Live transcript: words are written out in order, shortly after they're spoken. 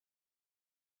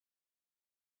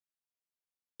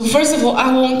first of all,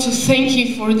 I want to thank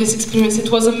you for this experience. It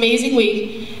was an amazing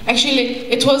week. Actually,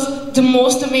 it was the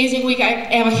most amazing week I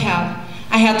ever had.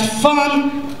 I had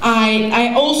fun.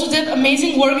 I also did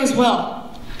amazing work as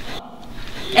well.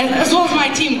 And as well as my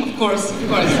team, of course.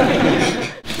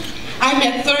 I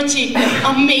met 30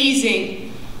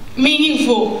 amazing,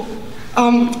 meaningful,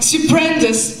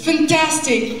 stupendous,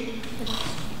 fantastic,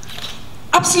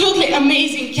 absolutely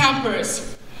amazing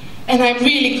campers. And I'm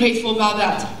really grateful about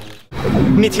that.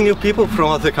 Meeting new people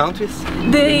from other countries.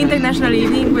 The international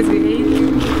evening was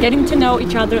great. Getting to know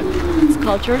each other's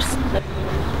cultures.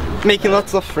 Making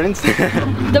lots of friends.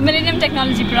 The Millennium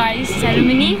Technology Prize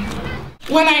ceremony.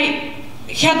 When I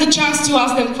had the chance to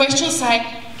ask them questions,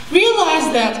 I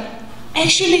realized that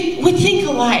actually we think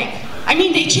alike. I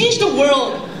mean, they changed the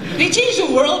world. They changed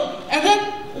the world, and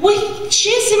then we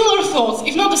share similar thoughts,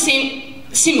 if not the same,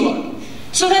 similar.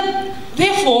 So that,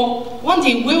 therefore, one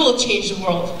day we will change the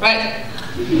world, right?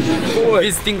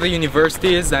 Visiting the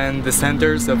universities and the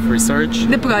centers of research.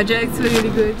 The projects were really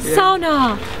good. Yeah.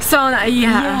 Sauna! Sauna,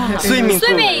 yeah.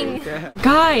 Swimming!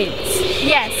 Guides!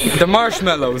 Yes! The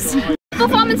marshmallows!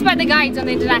 Performance by the guides on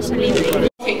the international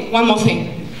evening. One more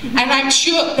thing, and I'm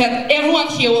sure that everyone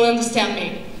here will understand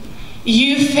me.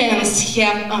 You fans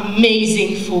have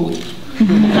amazing food.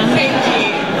 Thank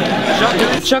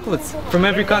you. Chocolates from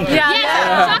every country.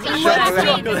 Yeah,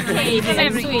 chocolate from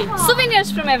every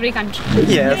souvenirs from every country.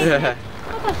 Yes.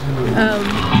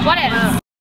 What else?